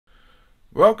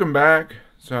Welcome back.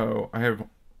 So I have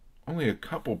only a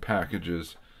couple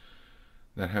packages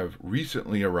that have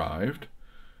recently arrived.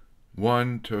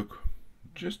 One took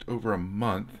just over a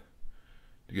month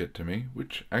to get to me,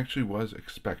 which actually was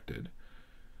expected.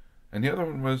 And the other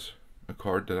one was a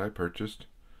card that I purchased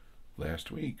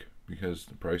last week because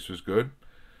the price was good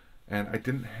and I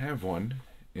didn't have one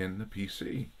in the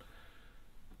PC.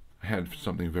 I had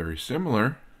something very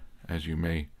similar, as you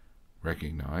may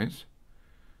recognize.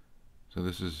 So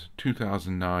this is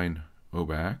 2009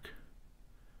 OBAC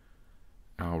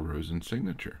Al Rosen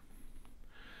signature.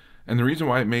 And the reason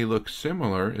why it may look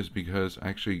similar is because I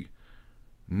actually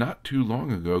not too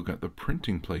long ago got the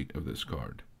printing plate of this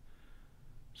card.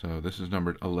 So this is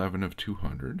numbered 11 of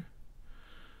 200.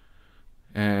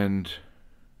 And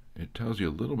it tells you a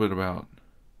little bit about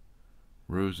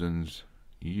Rosen's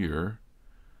year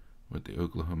with the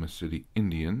Oklahoma City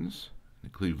Indians, the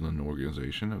Cleveland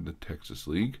organization of the Texas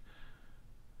League.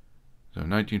 So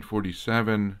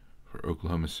 1947 for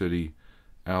Oklahoma City,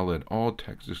 Al led all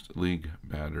Texas League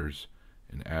batters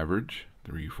in average,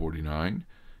 349,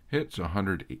 hits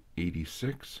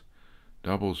 186,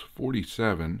 doubles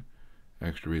 47,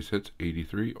 extra base hits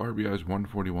 83, RBIs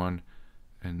 141,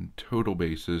 and total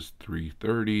bases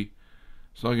 330,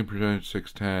 slugging percentage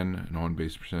 610, and on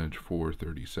base percentage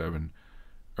 437,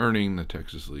 earning the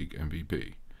Texas League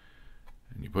MVP.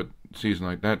 And you put a season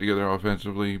like that together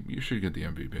offensively, you should get the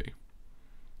MVP.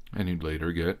 And he'd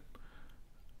later get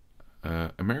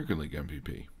American League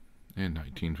MVP in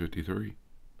 1953.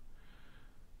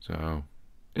 So,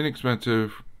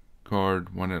 inexpensive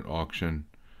card, won at auction,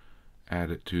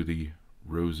 add it to the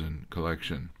Rosen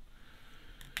collection.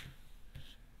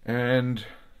 And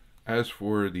as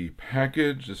for the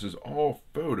package, this is all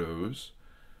photos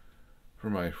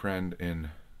from my friend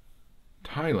in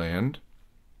Thailand,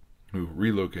 who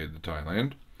relocated to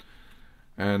Thailand.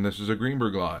 And this is a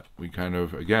Greenberg lot. We kind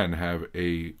of, again, have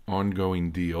a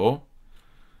ongoing deal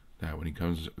that when he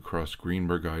comes across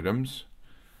Greenberg items,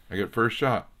 I get first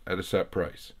shot at a set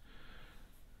price.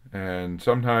 And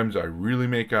sometimes I really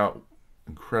make out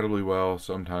incredibly well,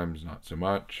 sometimes not so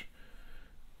much.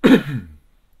 I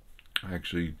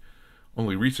actually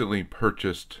only recently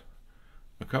purchased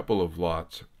a couple of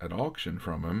lots at auction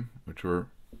from him, which were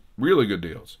really good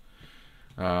deals.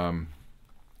 And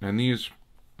these,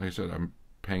 like I said, I'm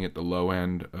paying at the low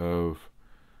end of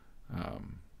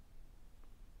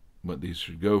what these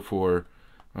should go for.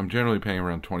 I'm generally paying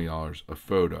around $20 a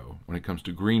photo when it comes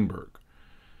to Greenberg.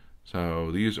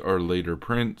 So these are later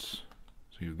prints.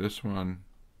 So you have this one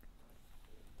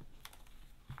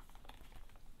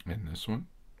and this one.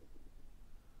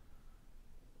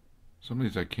 Some of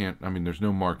these I can't, there's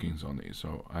no markings on these,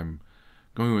 so I'm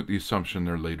going with the assumption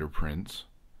they're later prints.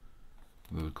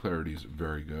 The clarity is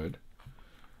very good.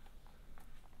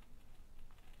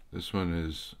 This one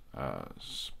is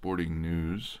Sporting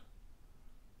News.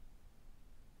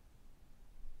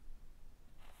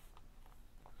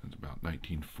 It's about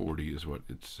 1940 is what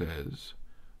it says.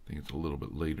 I think it's a little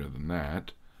bit later than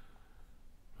that.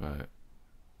 But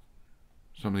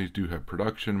some of these do have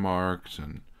production marks,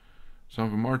 and some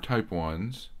of them are type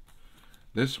 1s.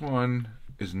 This one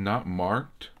is not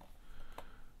marked,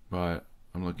 but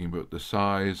I'm looking at the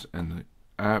size and the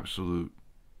absolute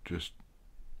just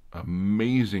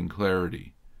amazing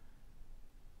clarity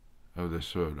of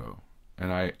this photo.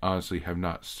 And I honestly have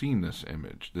not seen this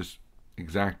image, this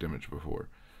exact image before.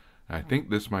 And I think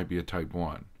this might be a type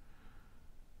 1.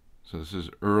 So this is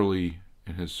early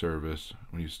in his service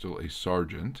when he's still a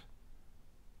sergeant.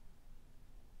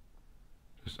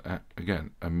 Just,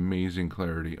 again, amazing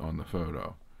clarity on the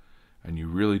photo. And you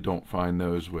really don't find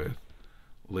those with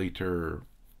later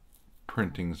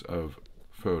printings of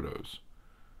photos.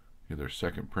 Either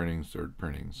second printings, third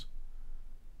printings,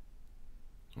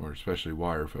 or especially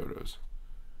wire photos.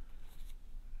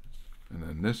 And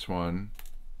then this one,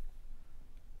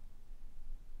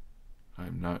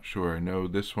 I'm not sure. I know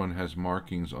this one has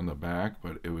markings on the back,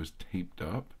 but it was taped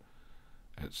up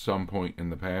at some point in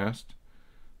the past,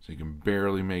 so you can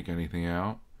barely make anything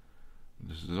out.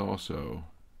 This is also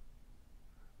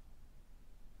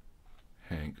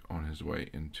Hank on his way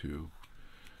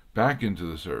back into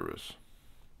the service.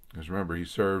 Because remember, he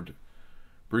served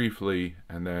briefly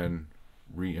and then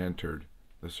re-entered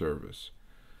the service.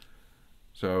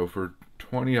 So for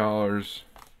 $20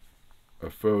 a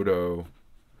photo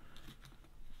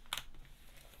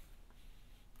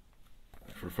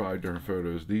for 5 different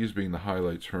photos, these being the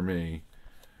highlights for me,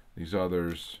 these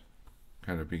others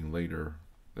kind of being later,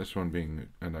 this one being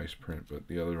a nice print, but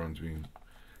the other ones being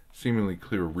seemingly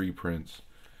clear reprints.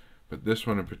 But this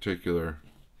one in particular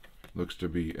looks to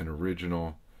be an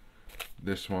original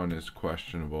This one is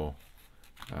questionable.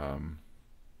 And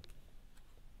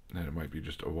it might be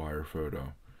just a wire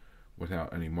photo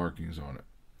without any markings on it.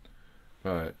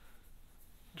 But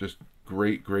just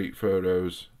great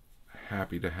photos.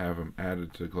 Happy to have them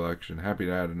added to the collection. Happy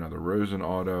to add another Rosen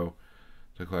auto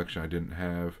to the collection I didn't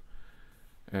have.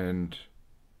 And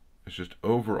it's just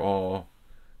overall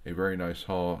a very nice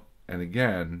haul. And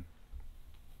again,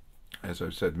 as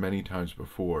I've said many times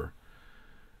before,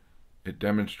 it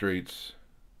demonstrates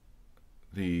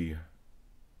the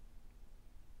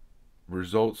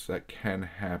results that can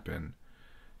happen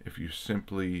if you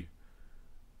simply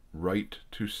write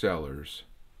to sellers,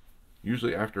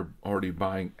 usually after already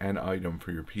buying an item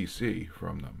for your PC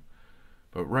from them.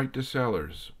 But write to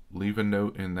sellers, leave a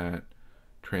note in that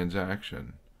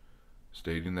transaction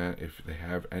stating that if they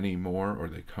have any more, or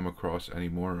they come across any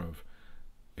more of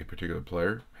a particular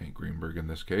player, Hank Greenberg in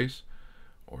this case,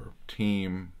 or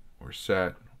team or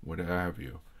set, what have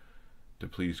you, to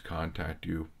please contact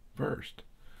you first.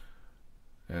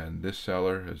 And this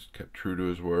seller has kept true to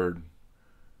his word.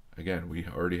 Again, we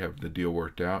already have the deal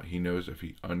worked out. He knows if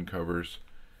he uncovers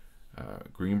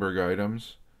Greenberg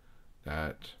items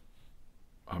that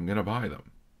I'm going to buy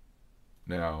them.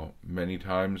 Now, many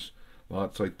times,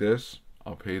 lots like this,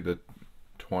 I'll pay the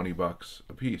 $20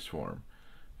 a piece for them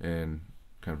in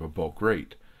kind of a bulk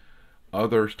rate.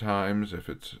 Other times, if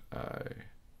it's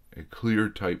a clear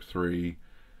type 3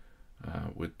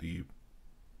 with the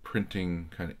printing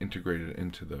kind of integrated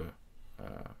into the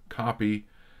copy,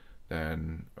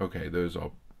 then okay, those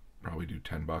I'll probably do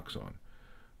 $10 on.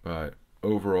 But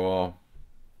overall,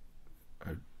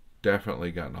 I've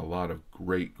definitely gotten a lot of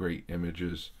great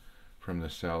images from the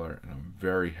seller, and I'm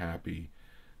very happy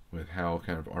with how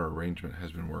kind of our arrangement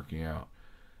has been working out.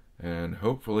 And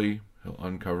hopefully he'll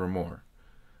uncover more.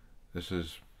 This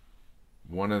is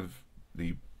one of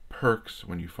the perks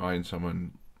when you find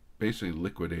someone basically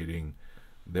liquidating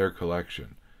their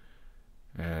collection.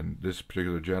 And this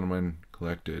particular gentleman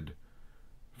collected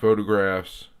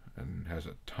photographs and has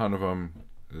a ton of them.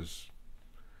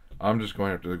 I'm just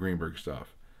going after the Greenberg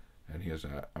stuff, and he has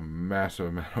a massive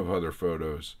amount of other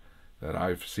photos that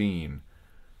I've seen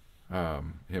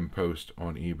him post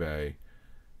on eBay,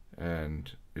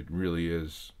 and it really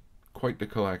is quite the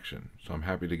collection. So I'm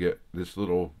happy to get this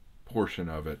little portion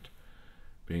of it,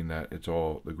 being that it's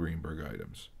all the Greenberg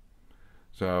items.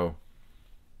 So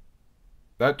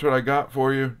that's what I got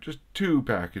for you. Just 2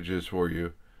 packages for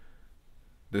you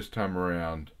this time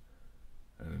around.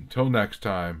 And until next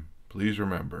time, please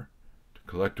remember to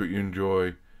collect what you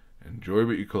enjoy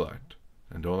what you collect,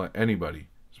 and don't let anybody,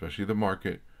 especially the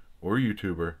market or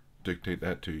YouTuber, dictate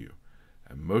that to you.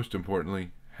 And most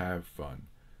importantly, have fun.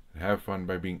 And have fun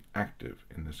by being active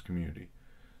in this community.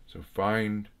 So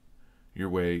find your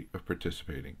way of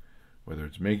participating, whether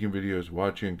it's making videos,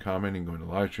 watching and commenting, going to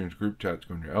live streams, group chats,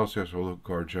 going to your LCS or local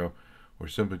card show, or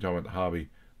simply talking about the hobby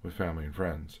with family and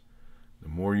friends. The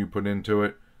more you put into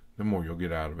it, the more you'll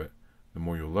get out of it. The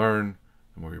more you'll learn,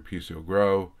 the more your PC will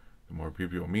grow, the more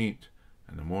people you'll meet,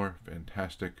 and the more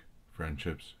fantastic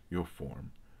friendships you'll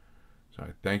form. So I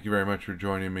thank you very much for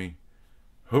joining me.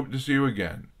 Hope to see you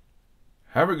again.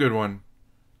 Have a good one,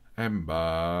 and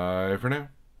bye for now.